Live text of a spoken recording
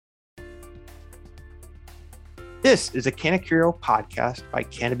This is a Cannacurio podcast by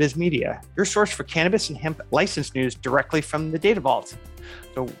Cannabis Media, your source for cannabis and hemp license news directly from the Data Vault.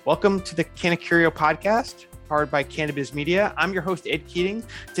 So welcome to the Cannacurio podcast, powered by Cannabis Media. I'm your host, Ed Keating.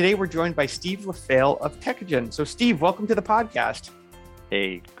 Today, we're joined by Steve LaFail of Tecogen. So Steve, welcome to the podcast.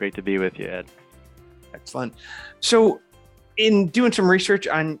 Hey, great to be with you, Ed. Excellent. So in doing some research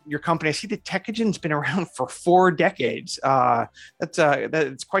on your company, I see that Tecogen's been around for 4 decades.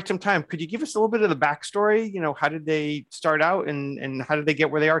 That's quite some time. Could you give us a little bit of the backstory? How did they start out and how did they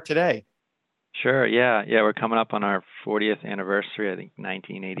get where they are today? Sure. Yeah. We're coming up on our 40th anniversary. I think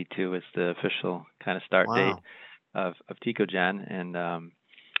 1982 is the official kind of start date of Tecogen. And,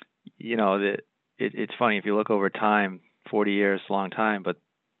 it's funny if you look over time, 40 years, a long time, but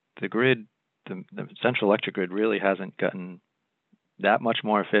the grid, the central electric grid really hasn't gotten that much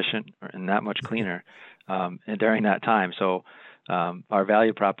more efficient and that much cleaner and during that time. So our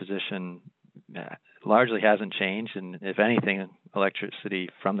value proposition largely hasn't changed, and if anything, electricity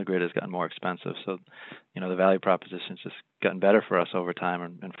from the grid has gotten more expensive. So, the value proposition has just gotten better for us over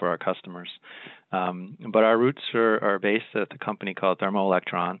time and for our customers. But our roots are based at the company called Thermo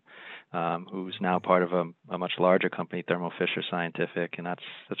Electron, who's now part of a much larger company, Thermo Fisher Scientific, and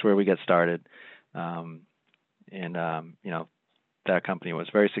that's where we get started. That company was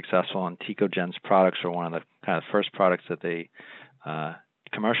very successful, and Tecogen's products are one of the kind of first products that they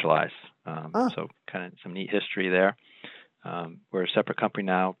commercialized. So kind of some neat history there. We're a separate company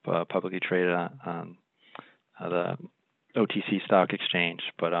now, publicly traded on the OTC stock exchange.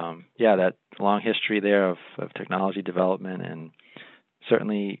 But that long history there of technology development and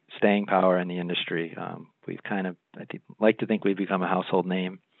certainly staying power in the industry. We've kind of, like to think we've become a household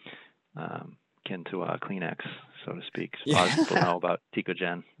name, akin to Kleenex, so to speak. A lot of people know about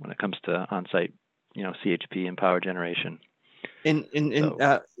Tecogen when it comes to on-site, CHP and power generation. And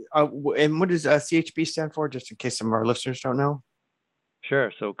what does CHP stand for, just in case some of our listeners don't know?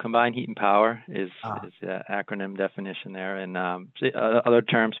 Sure. So combined heat and power is the acronym definition there. And other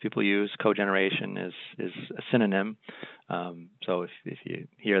terms people use, cogeneration is a synonym. So if you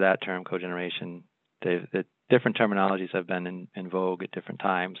hear that term, cogeneration, the different terminologies have been in vogue at different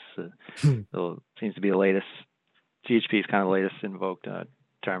times. Seems to be the latest. CHP is kind of the latest invoked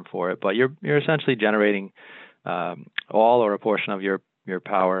term for it. But you're essentially generating all or a portion of your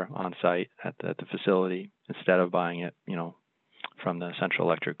power on site at the facility instead of buying it, from the central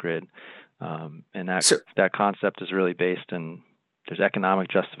electric grid. And that concept is really based in, there's economic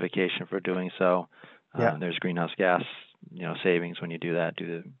justification for doing so. There's greenhouse gas, savings when you do that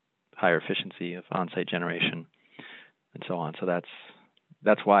due to higher efficiency of on-site generation and so on. So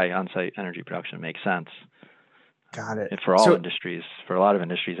that's why on-site energy production makes sense. Got it. And for all industries, for a lot of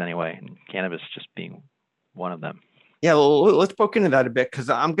industries anyway, and cannabis just being one of them. Yeah, well, let's poke into that a bit, because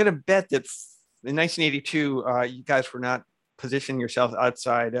I'm going to bet that in 1982, you guys were not positioning yourselves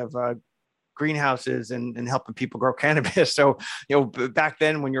outside of greenhouses and helping people grow cannabis. So, back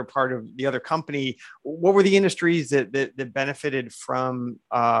then when you're part of the other company, what were the industries that benefited from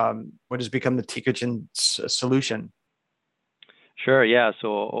what has become the Tecogen solution? Sure. Yeah.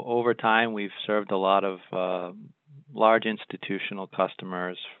 So over time, we've served a lot of large institutional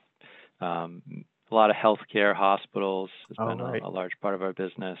customers, a lot of healthcare, hospitals has been a large part of our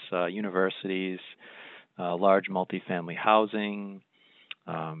business, universities, large multifamily housing,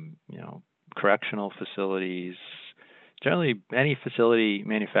 correctional facilities, generally any facility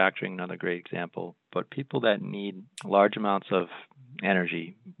manufacturing, another great example, but people that need large amounts of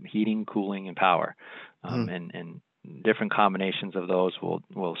energy, heating, cooling, and power, and different combinations of those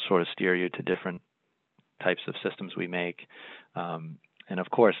will sort of steer you to different types of systems we make. And of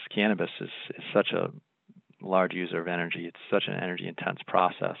course, cannabis is such a large user of energy. It's such an energy intense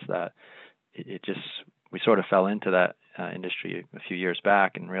process that we sort of fell into that industry a few years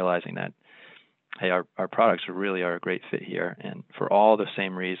back, and realizing that, hey, our products really are a great fit here, and for all the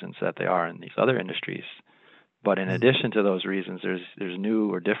same reasons that they are in these other industries. But in addition to those reasons, there's new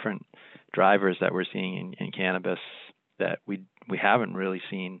or different drivers that we're seeing in cannabis that we haven't really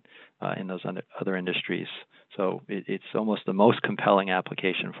seen in those other industries. So it's almost the most compelling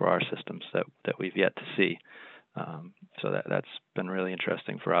application for our systems that we've yet to see. So that's been really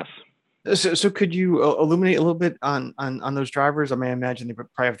interesting for us. So could you illuminate a little bit on those drivers? I mean, I imagine they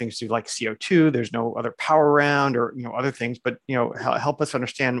probably have things to do like CO2. There's no other power around, or other things. But help us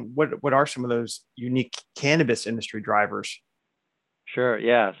understand what are some of those unique cannabis industry drivers. Sure.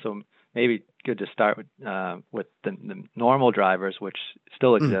 Yeah. So maybe good to start with the normal drivers, which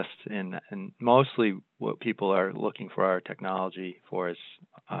still exist, and mostly what people are looking for our technology for is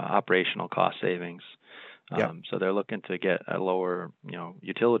operational cost savings. So they're looking to get a lower,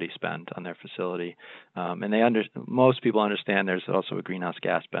 utility spend on their facility. And most people understand there's also a greenhouse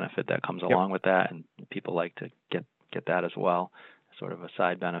gas benefit that comes along with that, and people like to get that as well, sort of a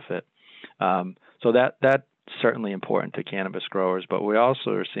side benefit. So that's certainly important to cannabis growers, but we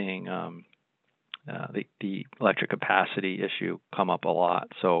also are seeing the electric capacity issue come up a lot.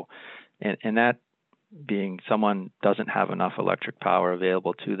 So, and that being someone doesn't have enough electric power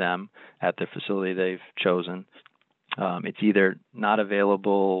available to them at the facility they've chosen. It's either not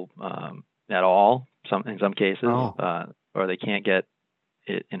available at all, in some cases, or they can't get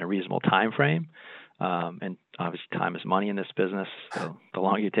it in a reasonable time frame. And obviously, time is money in this business. So the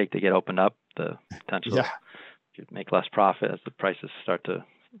longer you take to get opened up, the potential to make less profit as the prices start to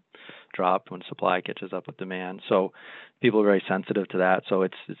drop when supply catches up with demand. So people are very sensitive to that. So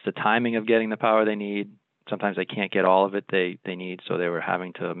it's the timing of getting the power they need. Sometimes they can't get all of it they need, so they were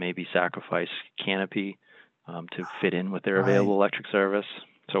having to maybe sacrifice canopy to fit in with their available electric service.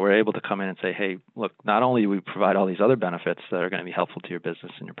 So we're able to come in and say, hey, look, not only do we provide all these other benefits that are going to be helpful to your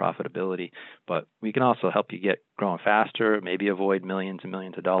business and your profitability, but we can also help you get growing faster, maybe avoid millions and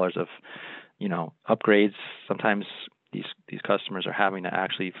millions of dollars of, upgrades. Sometimes these customers are having to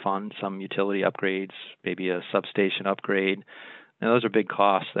actually fund some utility upgrades, maybe a substation upgrade. And those are big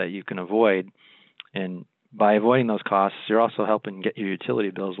costs that you can avoid. And by avoiding those costs, you're also helping get your utility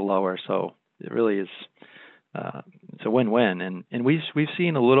bills lower. So it really is it's a win-win. And we've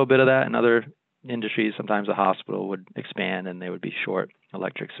seen a little bit of that in other industries. Sometimes a hospital would expand and they would be short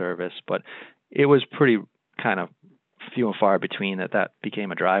electric service, but it was pretty kind of few and far between that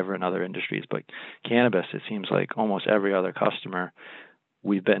became a driver in other industries. But cannabis, it seems like almost every other customer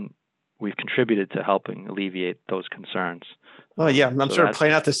we've contributed to helping alleviate those concerns. Well, yeah, I'm sort of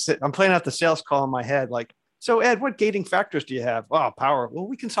playing out the sales call in my head. Like, so Ed, what gating factors do you have? Oh, power. Well,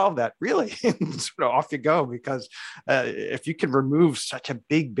 we can solve that. Really? Sort of off you go, because if you can remove such a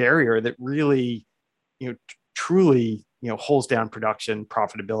big barrier that really, truly, holds down production,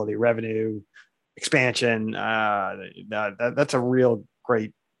 profitability, revenue, expansion, that's a real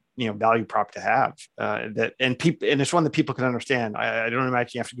great value prop to have, and it's one that people can understand. I don't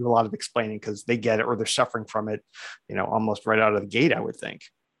imagine you have to do a lot of explaining, because they get it, or they're suffering from it almost right out of the gate, I would think.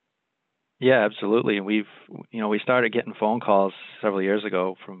 Yeah, absolutely. And we started getting phone calls several years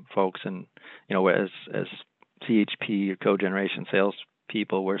ago from folks, and as CHP cogeneration sales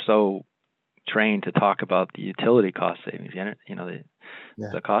people, we're so trained to talk about the utility cost savings,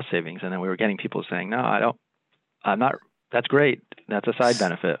 the cost savings. And then we were getting people saying, no, I'm not, that's great. That's a side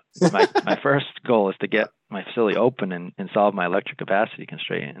benefit. My first goal is to get my facility open and solve my electric capacity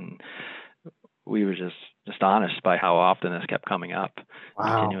constraint. And we were just astonished by how often this kept coming up,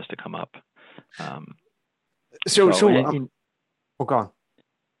 continues to come up. Go on.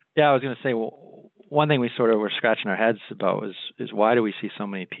 Yeah, I was going to say, well, one thing we sort of were scratching our heads about is why do we see so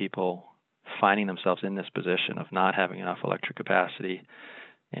many people finding themselves in this position of not having enough electric capacity,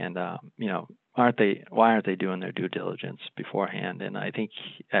 and why aren't they doing their due diligence beforehand? And I think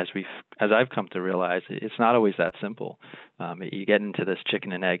as I've come to realize, it's not always that simple. You get into this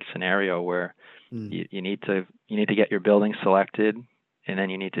chicken and egg scenario where you need to get your building selected, and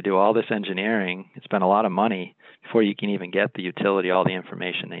then you need to do all this engineering and spend a lot of money before you can even get the utility all the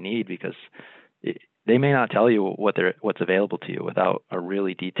information they need, because they may not tell you what's available to you without a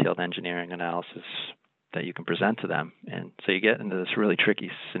really detailed engineering analysis that you can present to them. And so you get into this really tricky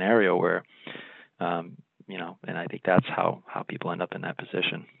scenario where, and I think that's how people end up in that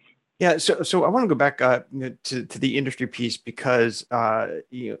position. Yeah. So I want to go back to the industry piece, because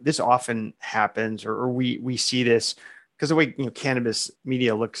this often happens, or we see this, because the way cannabis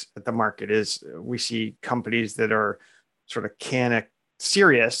media looks at the market is, we see companies that are sort of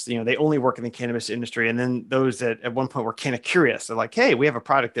serious, they only work in the cannabis industry, and then those that at one point were kind of curious. They're like, hey, we have a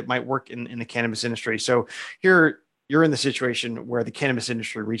product that might work in the cannabis industry. So you're in the situation where the cannabis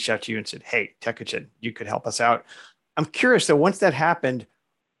industry reached out to you and said, hey, Tecogen, you could help us out. I'm curious though, once that happened,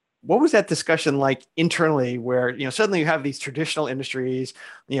 what was that discussion like internally, where suddenly you have these traditional industries,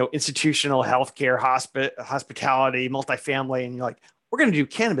 institutional healthcare, hospitality, multifamily, and you're like, we're going to do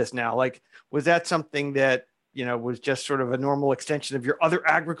cannabis now? Like, was that something that was just sort of a normal extension of your other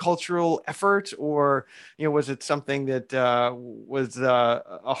agricultural efforts, or was it something that was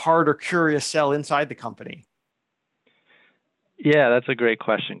a hard or curious sell inside the company? Yeah, that's a great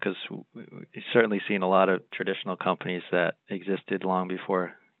question, because we've certainly seen a lot of traditional companies that existed long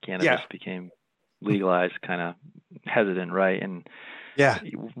before cannabis became legalized, kind of hesitant, right? And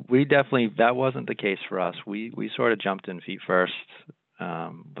we definitely, that wasn't the case for us. We sort of jumped in feet first,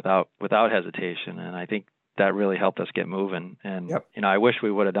 without hesitation, and I think that really helped us get moving. And Yep. I wish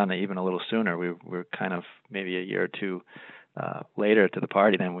we would have done it even a little sooner. We were kind of maybe a year or two later to the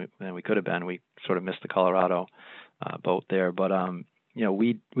party than we could have been. We sort of missed the Colorado boat there, but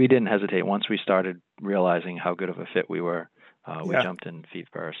we didn't hesitate once we started realizing how good of a fit we were. We jumped in feet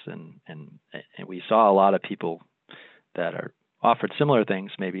first, and we saw a lot of people that are offered similar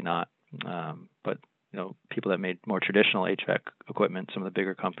things, maybe not, but people that made more traditional HVAC equipment. Some of the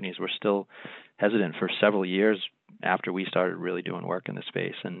bigger companies were still hesitant for several years after we started really doing work in the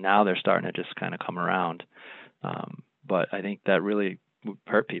space, and now they're starting to just kind of come around. But I think that really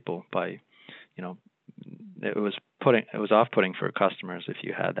hurt people by, it was off-putting for customers if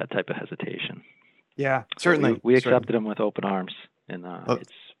you had that type of hesitation. Yeah, certainly. So we accepted them with open arms, and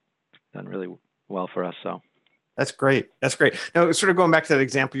it's done really well for us. So that's great. That's great. Now, sort of going back to that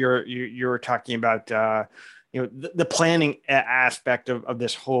example you were talking about, the planning aspect of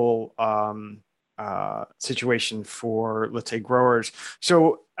this whole situation for, let's say, growers.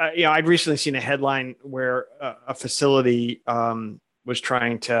 So, I'd recently seen a headline where a facility was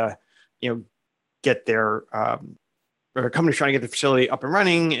trying to, get their or a company trying to get the facility up and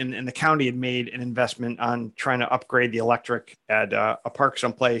running, and the county had made an investment on trying to upgrade the electric at a park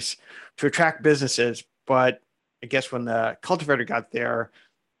someplace to attract businesses. But I guess when the cultivator got there,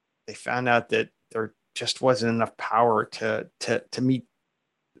 they found out that there just wasn't enough power to meet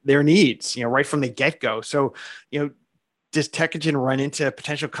their needs, right from the get-go. So, does Tecogen run into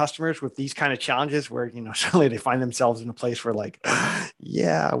potential customers with these kind of challenges where, suddenly they find themselves in a place where like,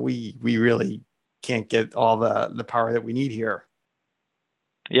 yeah, we really can't get all the power that we need here?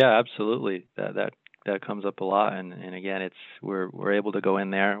 Yeah, absolutely. That comes up a lot, and again, we're able to go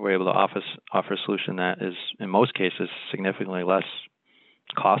in there. We're able to offer a solution that is in most cases significantly less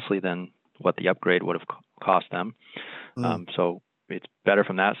costly than what the upgrade would have cost them. So it's better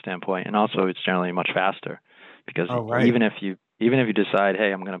from that standpoint, and also it's generally much faster because even if you decide,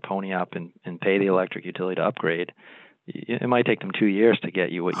 hey, I'm going to pony up and pay the electric utility to upgrade, it might take them 2 years to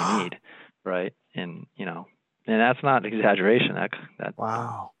get you what you need, right? And and that's not exaggeration. That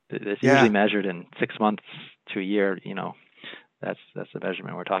wow. It's usually measured in 6 months to a year. That's the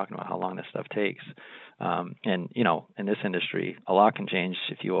measurement we're talking about, how long this stuff takes. And in this industry, a lot can change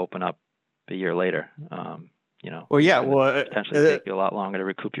if you open up a year later. Potentially take you a lot longer to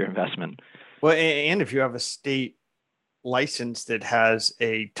recoup your investment. Well, and if you have a state license that has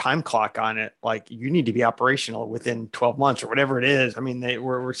a time clock on it, like you need to be operational within 12 months or whatever it is. I mean,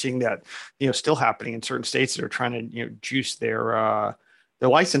 we're seeing that, still happening in certain states that are trying to, juice their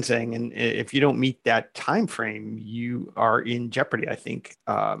licensing. And if you don't meet that time frame, you are in jeopardy. I think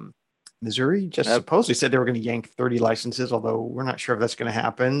Missouri just supposedly said they were going to yank 30 licenses, although we're not sure if that's going to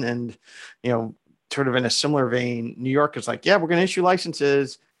happen. And, sort of in a similar vein, New York is like, yeah, we're going to issue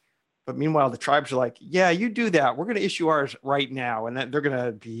licenses. But meanwhile, the tribes are like, yeah, you do that. We're going to issue ours right now. And they're going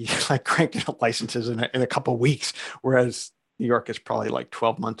to be like cranking up licenses in a couple of weeks, whereas New York is probably like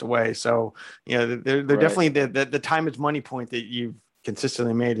 12 months away. So, they're definitely the time is money point that you've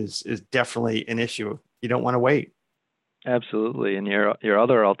consistently made is definitely an issue. You don't want to wait. Absolutely. And your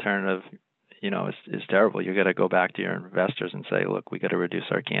other alternative, is terrible. You got to go back to your investors and say, look, we got to reduce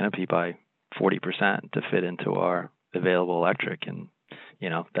our canopy by 40% to fit into our available electric. And,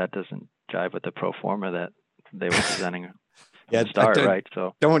 that doesn't jive with the pro forma that they were presenting from the start, right?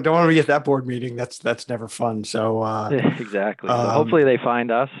 So don't want to be at that board meeting. That's never fun. So exactly. So hopefully they find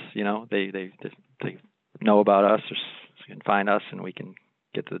us. They know about us, or can find us, and we can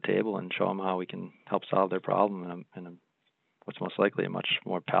get to the table and show them how we can help solve their problem in what's most likely a much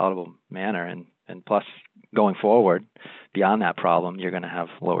more palatable manner. And plus, going forward, beyond that problem, you're going to have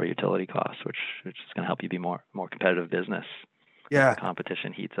lower utility costs, which is going to help you be more competitive business. Yeah. As the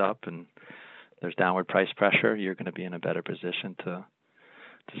competition heats up and there's downward price pressure, you're going to be in a better position to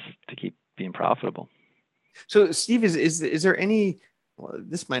keep being profitable. So, Steve, is there any? Well,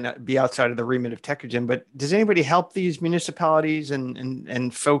 this might not be outside of the remit of Tecogen, but does anybody help these municipalities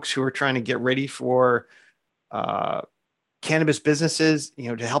and folks who are trying to get ready for cannabis businesses,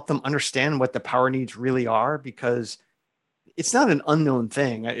 to help them understand what the power needs really are? Because it's not an unknown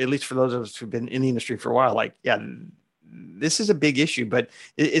thing, at least for those of us who've been in the industry for a while. Like, yeah, this is a big issue, but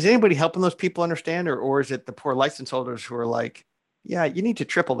is anybody helping those people understand, or is it the poor license holders who are like, yeah, you need to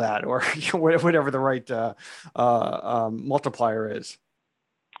triple that, or whatever the right multiplier is?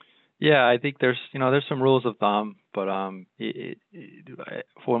 Yeah, I think there's some rules of thumb, but from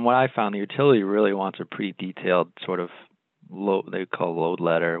what I found, the utility really wants a pretty detailed sort of they call load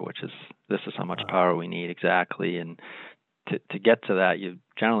letter, which is this is how much power we need exactly, and to get to that, you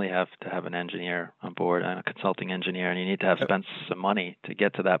generally have to have an engineer on board and a consulting engineer, and you need to have spent some money to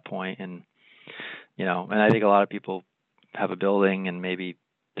get to that point. And And I think a lot of people have a building and maybe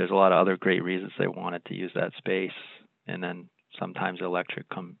there's a lot of other great reasons they wanted to use that space, and then sometimes electric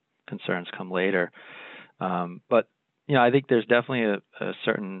concerns come later. But I think there's definitely a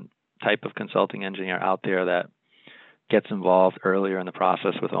certain type of consulting engineer out there that gets involved earlier in the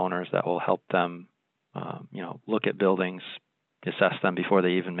process with owners that will help them, look at buildings, assess them before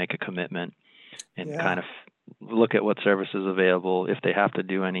they even make a commitment, and kind of look at what services available. If they have to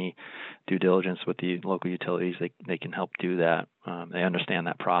do any due diligence with the local utilities, they can help do that. They understand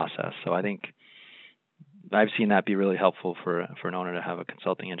that process. So I think I've seen that be really helpful for an owner to have a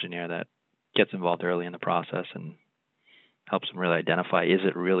consulting engineer that gets involved early in the process and helps them really identify, is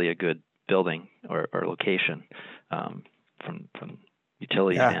it really a good building or location, from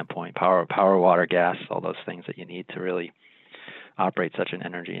utility standpoint, power, water, gas, all those things that you need to really operate such an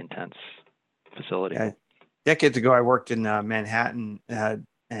energy intense facility. Yeah. Decades ago, I worked in Manhattan,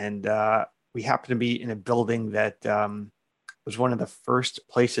 and we happened to be in a building that was one of the first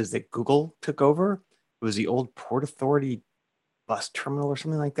places that Google took over. It was the old Port Authority bus terminal or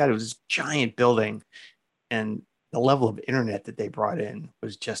something like that. It was this giant building, and the level of internet that they brought in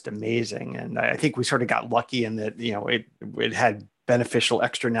was just amazing. And I think we sort of got lucky in that, it had beneficial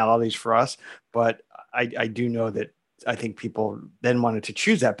externalities for us. But I do know that I think people then wanted to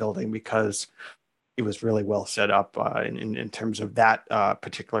choose that building because it was really well set up in terms of that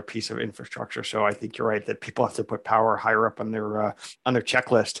particular piece of infrastructure. So I think you're right that people have to put power higher up on their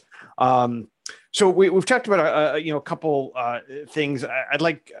checklist. So we've talked about a couple things. I'd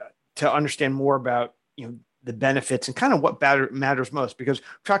like to understand more about the benefits and kind of what matters most, because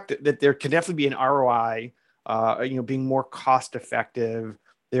we've talked that there can definitely be an ROI, being more cost effective.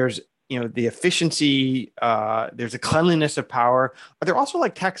 There's the efficiency, there's a cleanliness of power. Are there also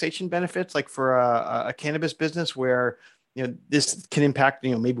like taxation benefits, like for a cannabis business where, this can impact,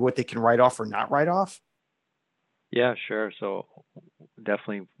 maybe what they can write off or not write off? Yeah, sure. So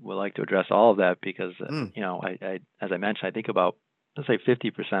definitely would like to address all of that because, I, as I mentioned, I think about, let's say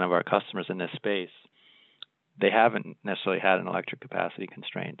 50% of our customers in this space, they haven't necessarily had an electric capacity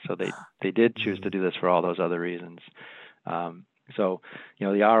constraint. So they did choose to do this for all those other reasons. So, the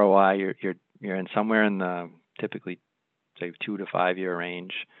ROI, you're in somewhere in the typically, say, 2 to 5 year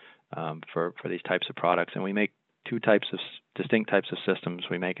range for these types of products. And we make two distinct types of systems.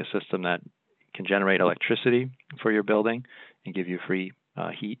 We make a system that can generate electricity for your building and give you free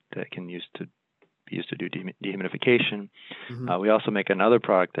heat that can be used to do dehumidification. We also make another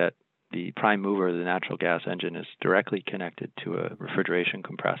product that the prime mover, the natural gas engine, is directly connected to a refrigeration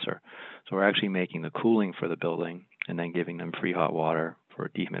compressor. So we're actually making the cooling for the building and then giving them free hot water for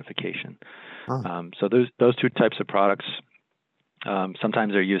dehumidification. So those two types of products,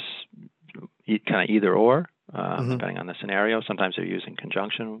 sometimes they're used kind of either or, depending on the scenario. Sometimes they're used in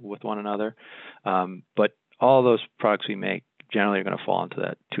conjunction with one another. But all those products we make generally are going to fall into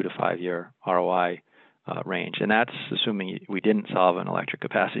that 2 to 5 year ROI range. And that's assuming we didn't solve an electric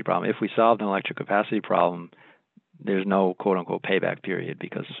capacity problem. If we solved an electric capacity problem, there's no quote unquote payback period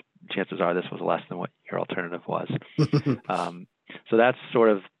because chances are this was less than what your alternative was. So that's sort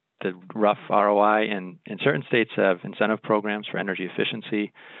of the rough ROI. And certain states have incentive programs for energy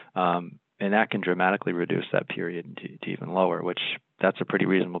efficiency, and that can dramatically reduce that period to even lower, which that's a pretty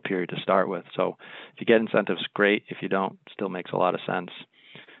reasonable period to start with. So if you get incentives, great. If you don't, still makes a lot of sense.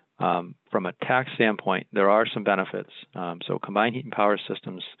 From a tax standpoint, there are some benefits. So combined heat and power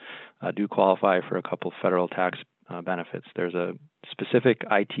systems do qualify for a couple federal tax benefits. There's a specific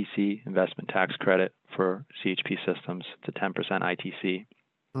ITC investment tax credit for CHP systems to 10% ITC,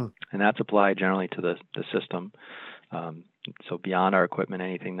 and that's applied generally to the system. So beyond our equipment,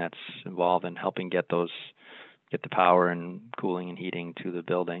 anything that's involved in helping get the power and cooling and heating to the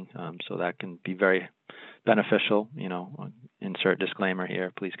building. So that can be very beneficial. Insert disclaimer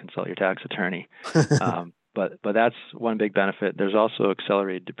here, please consult your tax attorney. But that's one big benefit. There's also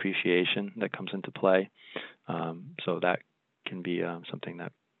accelerated depreciation that comes into play. So that can be something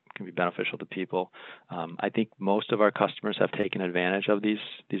that can be beneficial to people. I think most of our customers have taken advantage of these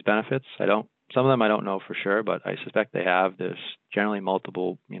benefits. Some of them I don't know for sure, but I suspect they have. There's generally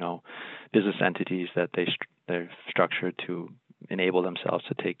multiple, business entities that they've structured to enable themselves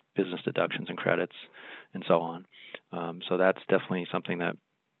to take business deductions and credits and so on. So that's definitely something that,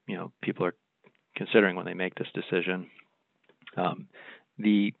 people are considering when they make this decision.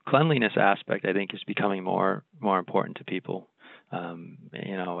 The cleanliness aspect, I think, is becoming more important to people.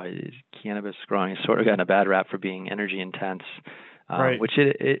 Cannabis growing has sort of gotten a bad rap for being energy intense, Right. Which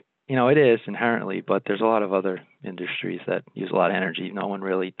it is inherently, but there's a lot of other industries that use a lot of energy. No one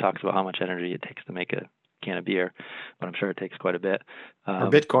really talks about how much energy it takes to make a can of beer, but I'm sure it takes quite a bit. Or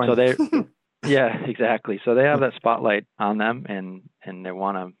Bitcoin. So Yeah, exactly. So they have that spotlight on them, and they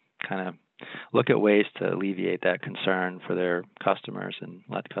want to kind of look at ways to alleviate that concern for their customers and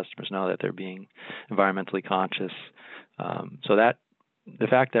let customers know that they're being environmentally conscious. So that the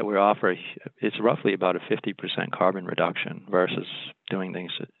fact that we offer it's roughly about a 50% carbon reduction versus doing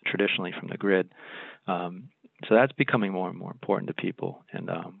things traditionally from the grid. So that's becoming more and more important to people, and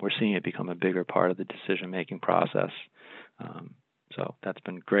we're seeing it become a bigger part of the decision-making process. So that's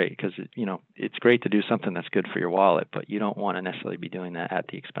been great because it's great to do something that's good for your wallet, but you don't want to necessarily be doing that at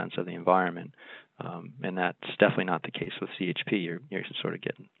the expense of the environment. And that's definitely not the case with CHP. You're sort of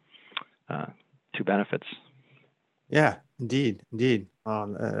getting two benefits. Yeah, indeed, indeed.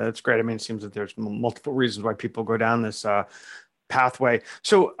 That's great. I mean, it seems that there's multiple reasons why people go down this pathway.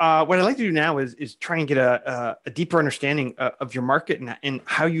 So, what I'd like to do now is try and get a deeper understanding of your market and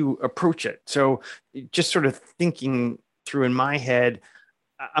how you approach it. So, just sort of thinking through in my head,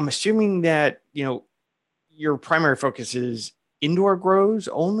 I'm assuming that your primary focus is indoor grows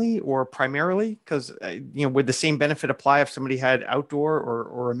only, or primarily, because would the same benefit apply if somebody had outdoor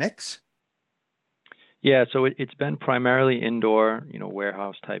or a mix? Yeah, so it's been primarily indoor,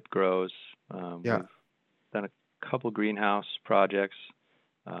 warehouse type grows. Yeah, We've done a couple greenhouse projects,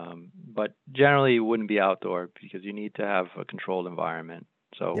 but generally it wouldn't be outdoor because you need to have a controlled environment.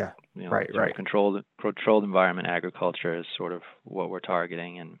 So, yeah, right, sort of right. controlled environment agriculture is sort of what we're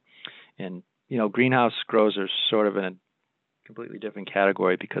targeting, and greenhouse grows are sort of in a completely different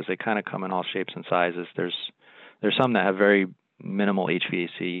category because they kind of come in all shapes and sizes. There's some that have very minimal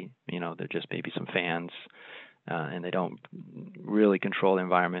HVAC. They're just maybe some fans, and they don't really control the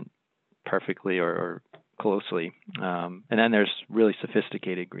environment perfectly or closely. And then there's really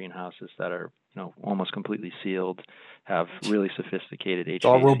sophisticated greenhouses that are almost completely sealed, have really sophisticated It's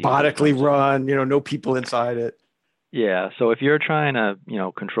all HVAC robotically systems. run, no people inside it. Yeah, so if you're trying to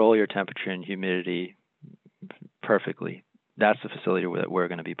control your temperature and humidity perfectly, that's the facility that we're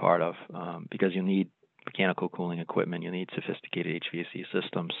going to be part of, because you need mechanical cooling equipment, you need sophisticated HVAC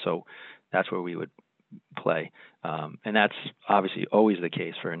systems. So that's where we would play, and that's obviously always the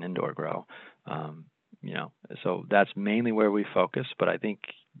case for an indoor grow. So that's mainly where we focus. But I think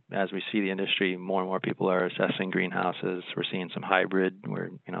as we see the industry, more and more people are assessing greenhouses. We're seeing some hybrid where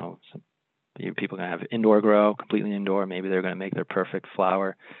some people are going to have indoor grow, completely indoor. Maybe they're going to make their perfect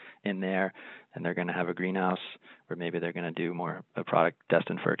flower in there, and they're going to have a greenhouse, or maybe they're going to do more a product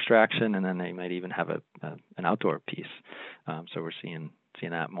destined for extraction, and then they might even have an outdoor piece. So we're seeing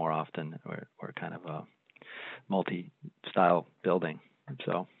that more often, or kind of a multi-style building.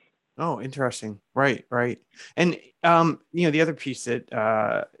 So. Oh, interesting. Right, right. And the other piece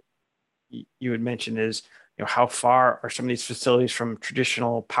that you had mentioned is, how far are some of these facilities from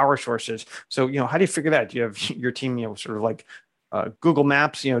traditional power sources? So, how do you figure that? Do you have your team, sort of like Google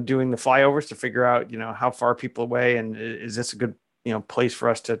Maps, doing the flyovers to figure out, how far people away, and is this a good, place for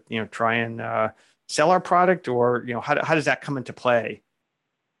us to, try and sell our product, or, how does that come into play?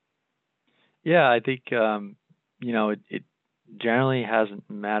 Yeah, I think it generally hasn't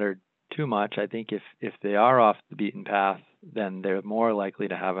mattered too much. I think if they are off the beaten path, then they're more likely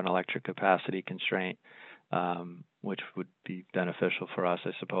to have an electric capacity constraint, which would be beneficial for us,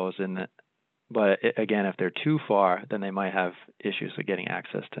 I suppose. But again, if they're too far, then they might have issues with getting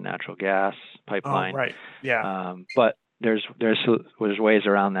access to natural gas Oh, pipeline. right. Yeah. But there's ways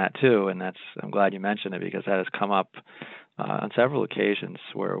around that too, and I'm glad you mentioned it because that has come up on several occasions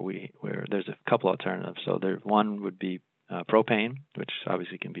where there's a couple alternatives. So one would be propane, which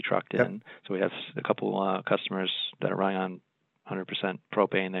obviously can be trucked Yep. in. So we have a couple customers that are running on 100%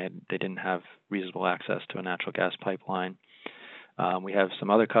 propane. They didn't have reasonable access to a natural gas pipeline. We have some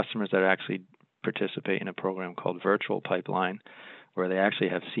other customers that actually participate in a program called Virtual Pipeline, where they actually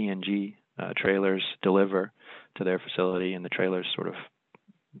have CNG trailers deliver to their facility, and the trailers sort of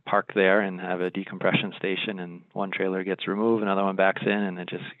park there and have a decompression station, and one trailer gets removed, another one backs in, and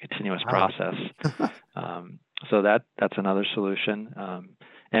it's just a continuous Wow. process. So that's another solution.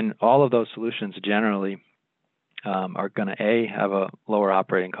 And all of those solutions generally are going to have a lower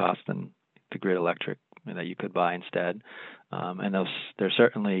operating cost than the grid electric that you could buy instead. And there's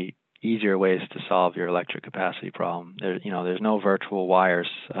certainly easier ways to solve your electric capacity problem. There's no virtual wires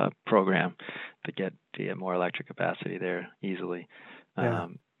program to get more electric capacity there easily. Yeah.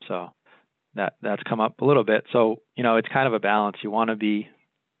 So that's come up a little bit. So it's kind of a balance. You want to be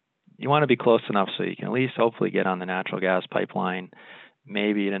close enough so you can at least hopefully get on the natural gas pipeline.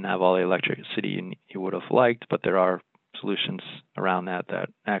 Maybe you didn't have all the electricity you would have liked, but there are solutions around that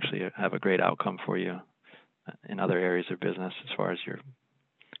actually have a great outcome for you in other areas of business as far as your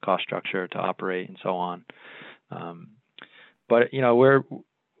cost structure to operate and so on. But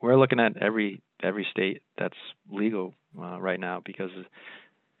we're looking at every state that's legal right now, because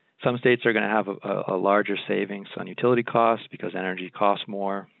some states are going to have a larger savings on utility costs because energy costs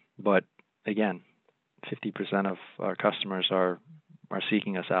more. But again, 50% of our customers are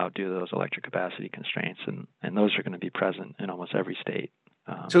seeking us out due to those electric capacity constraints, and those are going to be present in almost every state.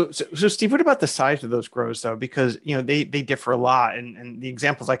 So Steve, what about the size of those grows though? Because they differ a lot, and the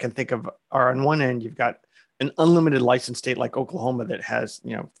examples I can think of are, on one end you've got an unlimited license state like Oklahoma that has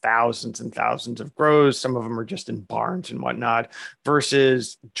thousands and thousands of grows. Some of them are just in barns and whatnot.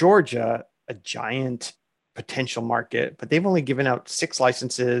 Versus Georgia, a giant potential market, but they've only given out 6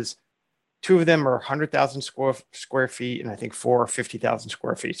 licenses. 2 of them are 100,000 square feet, and I think 4 are 50,000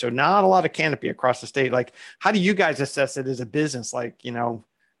 square feet. So not a lot of canopy across the state. Like, how do you guys assess it as a business? Like, do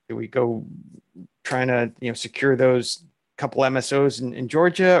we go trying to secure those couple MSOs in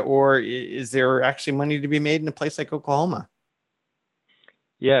Georgia, or is there actually money to be made in a place like Oklahoma?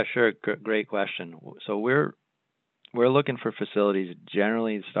 Yeah, sure. Great question. So we're looking for facilities.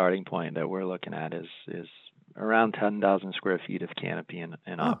 Generally, the starting point that we're looking at is around 10,000 square feet of canopy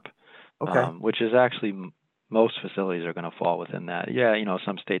and up. Okay. Which is actually, most facilities are going to fall within that. Yeah,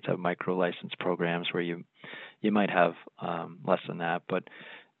 some states have micro license programs where you might have less than that, but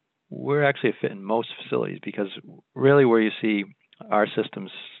we're actually a fit in most facilities, because really where you see our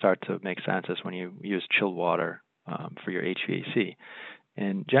systems start to make sense is when you use chilled water for your HVAC.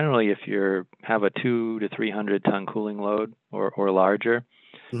 And generally, if you have a 200 to 300 ton cooling load or larger,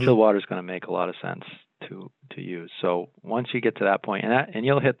 chilled water is going to make a lot of sense to use. So once you get to that point, and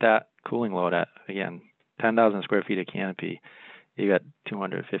you'll hit that cooling load at, again, 10,000 square feet of canopy, you got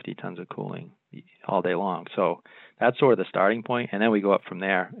 250 tons of cooling all day long. So that's sort of the starting point, and then we go up from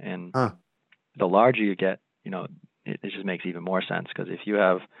there. And the larger you get, it just makes even more sense, because if you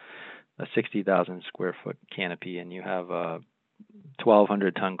have a 60,000 square foot canopy and you have a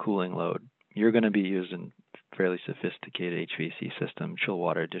 1,200 ton cooling load, you're going to be using fairly sophisticated HVAC system, chill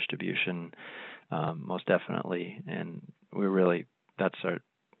water distribution, most definitely. And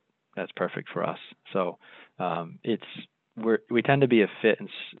that's perfect for us. So we tend to be a fit in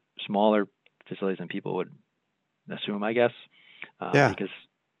smaller facilities than people would assume, I guess, because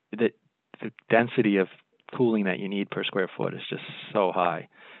the density of cooling that you need per square foot is just so high.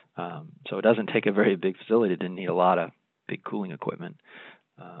 So it doesn't take a very big facility. It didn't need a lot of big cooling equipment.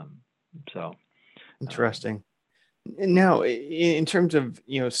 Interesting. Now, in terms of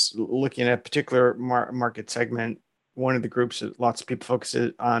looking at a particular market segment, one of the groups that lots of people focus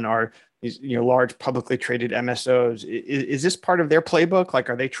on are these large publicly traded MSOs. Is this part of their playbook? Like,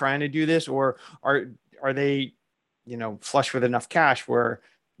 are they trying to do this, or are they flush with enough cash where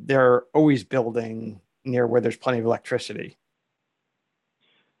they're always building near where there's plenty of electricity?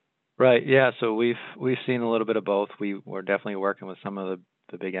 Right. Yeah. So we've seen a little bit of both. We're definitely working with some of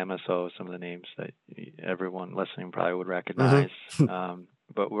the big MSOs, some of the names that everyone listening probably would recognize.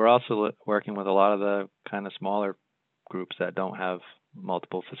 But we're also working with a lot of the kind of smaller groups that don't have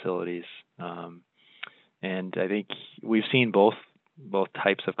multiple facilities. And I think we've seen both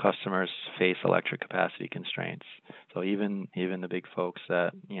types of customers face electric capacity constraints. So even the big folks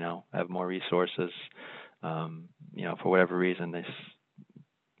that have more resources, for whatever reason,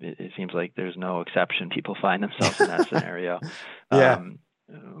 it seems like there's no exception. People find themselves in that scenario.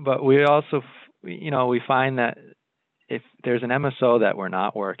 But we also, we find that if there's an MSO that we're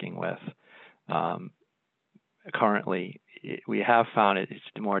not working with currently, we have found it's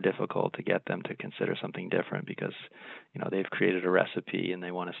more difficult to get them to consider something different, because they've created a recipe and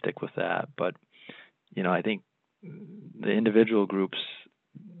they want to stick with that. But I think the individual groups,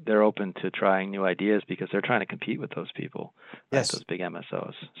 they're open to trying new ideas because they're trying to compete with those people, yes, those big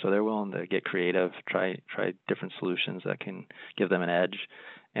MSOs. So they're willing to get creative, try different solutions that can give them an edge.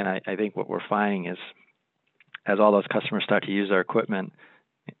 And I think what we're finding is, as all those customers start to use our equipment,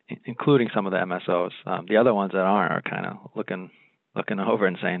 including some of the MSOs, the other ones that aren't are kind of looking over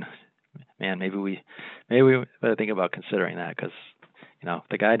and saying, man, maybe we better think about considering that, because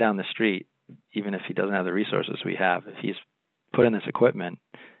the guy down the street, even if he doesn't have the resources we have, if he's put in this equipment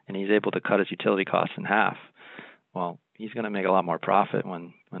and he's able to cut his utility costs in half, well, he's going to make a lot more profit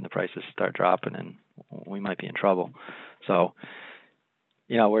when the prices start dropping, and we might be in trouble. So,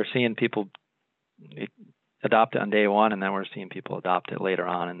 we're seeing people adopt it on day one, and then we're seeing people adopt it later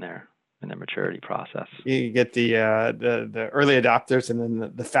on in their maturity process. You get the early adopters, and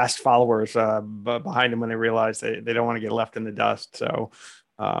then the fast followers behind them when they realize they don't want to get left in the dust. So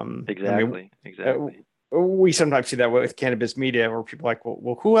exactly. We sometimes see that with cannabis media, where people are like,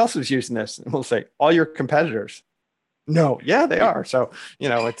 well, who else is using this? And we'll say, all your competitors. No, yeah, they are. So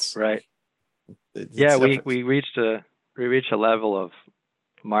it's right. It's yeah, we reached a level of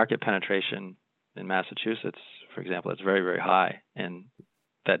market penetration in Massachusetts, for example, it's very, very high. And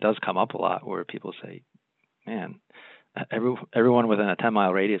that does come up a lot where people say, man, everyone within a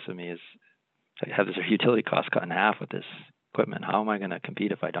 10-mile radius of me have this utility cost cut in half with this equipment. How am I going to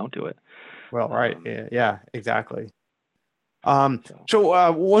compete if I don't do it? Well, right. Yeah, exactly.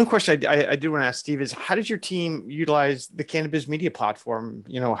 So one question I do want to ask Steve is, how does your team utilize the Cannabis Media platform?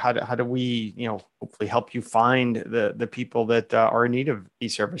 How do we, hopefully help you find the people that are in need of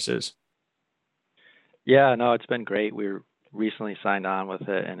these services? Yeah, no, it's been great. We were recently signed on with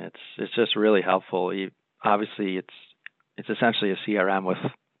it, and it's just really helpful. Obviously, it's essentially a CRM with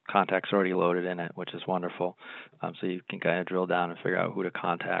contacts already loaded in it, which is wonderful. So you can kind of drill down and figure out who to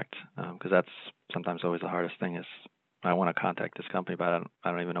contact, because that's sometimes always the hardest thing is, I want to contact this company, but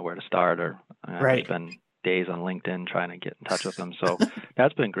I don't even know where to start, or I have to spend days on LinkedIn trying to get in touch with them. So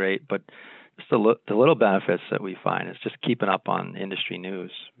that's been great. But just the little benefits that we find is just keeping up on industry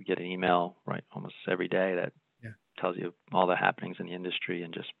news. We get an email almost every day that tells you all the happenings in the industry,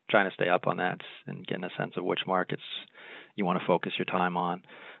 and just trying to stay up on that and getting a sense of which markets you want to focus your time on.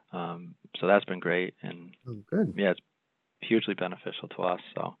 So that's been great, and good. Yeah, it's hugely beneficial to us.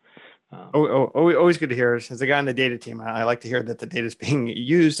 So. Always good to hear. As a guy on the data team, I like to hear that the data is being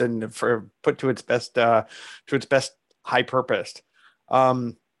used and put to its best high purpose.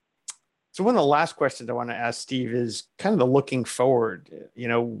 So one of the last questions I want to ask Steve is kind of the looking forward.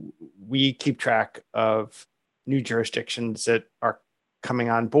 We keep track of new jurisdictions that are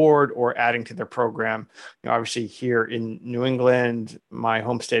coming on board or adding to their program. Obviously here in New England, my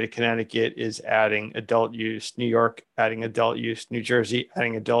home state of Connecticut is adding adult use, New York adding adult use, New Jersey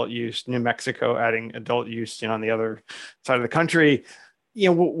adding adult use, New Mexico adding adult use, on the other side of the country.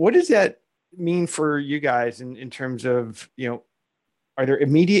 What does that mean for you guys in terms of, are there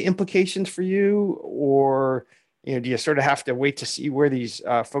immediate implications for you, or do you sort of have to wait to see where these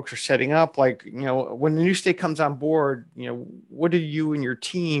folks are setting up? Like, when the new state comes on board, what do you and your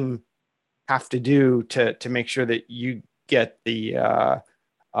team have to do to make sure that you get the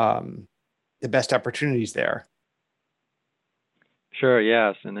best opportunities there? Sure.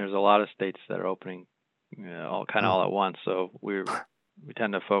 Yes. And there's a lot of states that are opening all at once. So we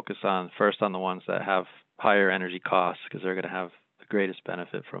tend to focus first on the ones that have higher energy costs, because they're going to have greatest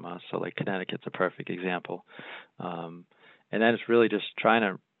benefit from us. So like Connecticut's a perfect example. And then it's really just trying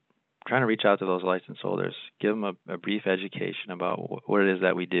to reach out to those license holders, give them a brief education about what it is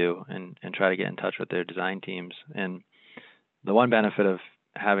that we do, and try to get in touch with their design teams. And the one benefit of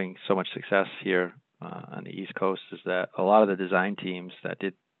having so much success here on the East Coast is that a lot of the design teams that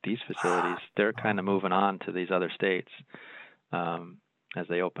did these facilities, they're kind of moving on to these other states as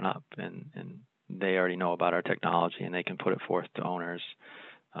they open up, and they already know about our technology, and they can put it forth to owners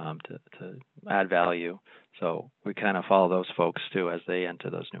to add value. So we kind of follow those folks too as they enter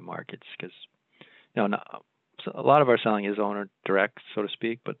those new markets, because so a lot of our selling is owner direct, so to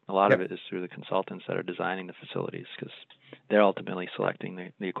speak, but a lot of it is through the consultants that are designing the facilities, because they're ultimately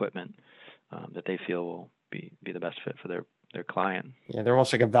selecting the equipment that they feel will be the best fit for their client. Yeah, they're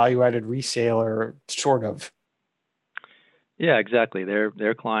almost like a value-added reseller, sort of. Yeah, exactly.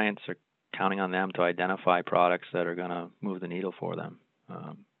 Their clients are counting on them to identify products that are going to move the needle for them.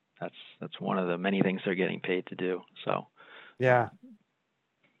 That's one of the many things they're getting paid to do. So, yeah.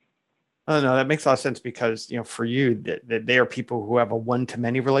 Oh, no, that makes a lot of sense, because, for you, that they are people who have a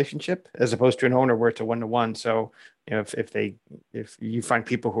one-to-many relationship as opposed to an owner where it's a one-to-one. So, if you find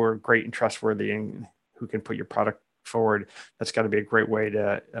people who are great and trustworthy and who can put your product forward, that's got to be a great way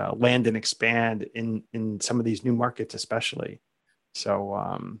to land and expand in some of these new markets, especially.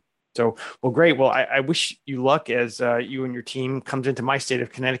 So, well, great. Well, I wish you luck as you and your team comes into my state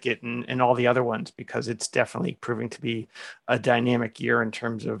of Connecticut and all the other ones, because it's definitely proving to be a dynamic year in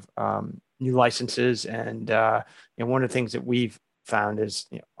terms of new licenses. And one of the things that we've found is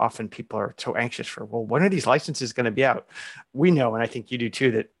often people are so anxious for, well, when are these licenses going to be out? We know, and I think you do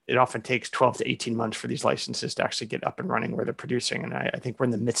too, that it often takes 12 to 18 months for these licenses to actually get up and running where they're producing. And I think we're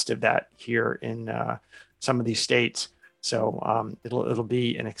in the midst of that here in some of these states. So it'll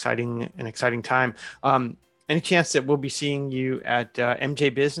be an exciting time. Any chance that we'll be seeing you at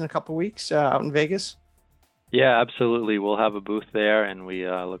MJ Biz in a couple of weeks out in Vegas? Yeah, absolutely. We'll have a booth there, and we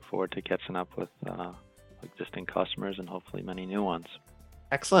look forward to catching up with existing customers and hopefully many new ones.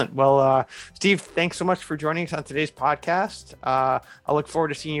 Excellent. Well, Steve, thanks so much for joining us on today's podcast. I look forward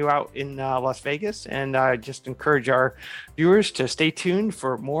to seeing you out in Las Vegas, and I just encourage our viewers to stay tuned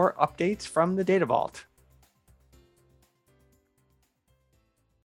for more updates from the Data Vault.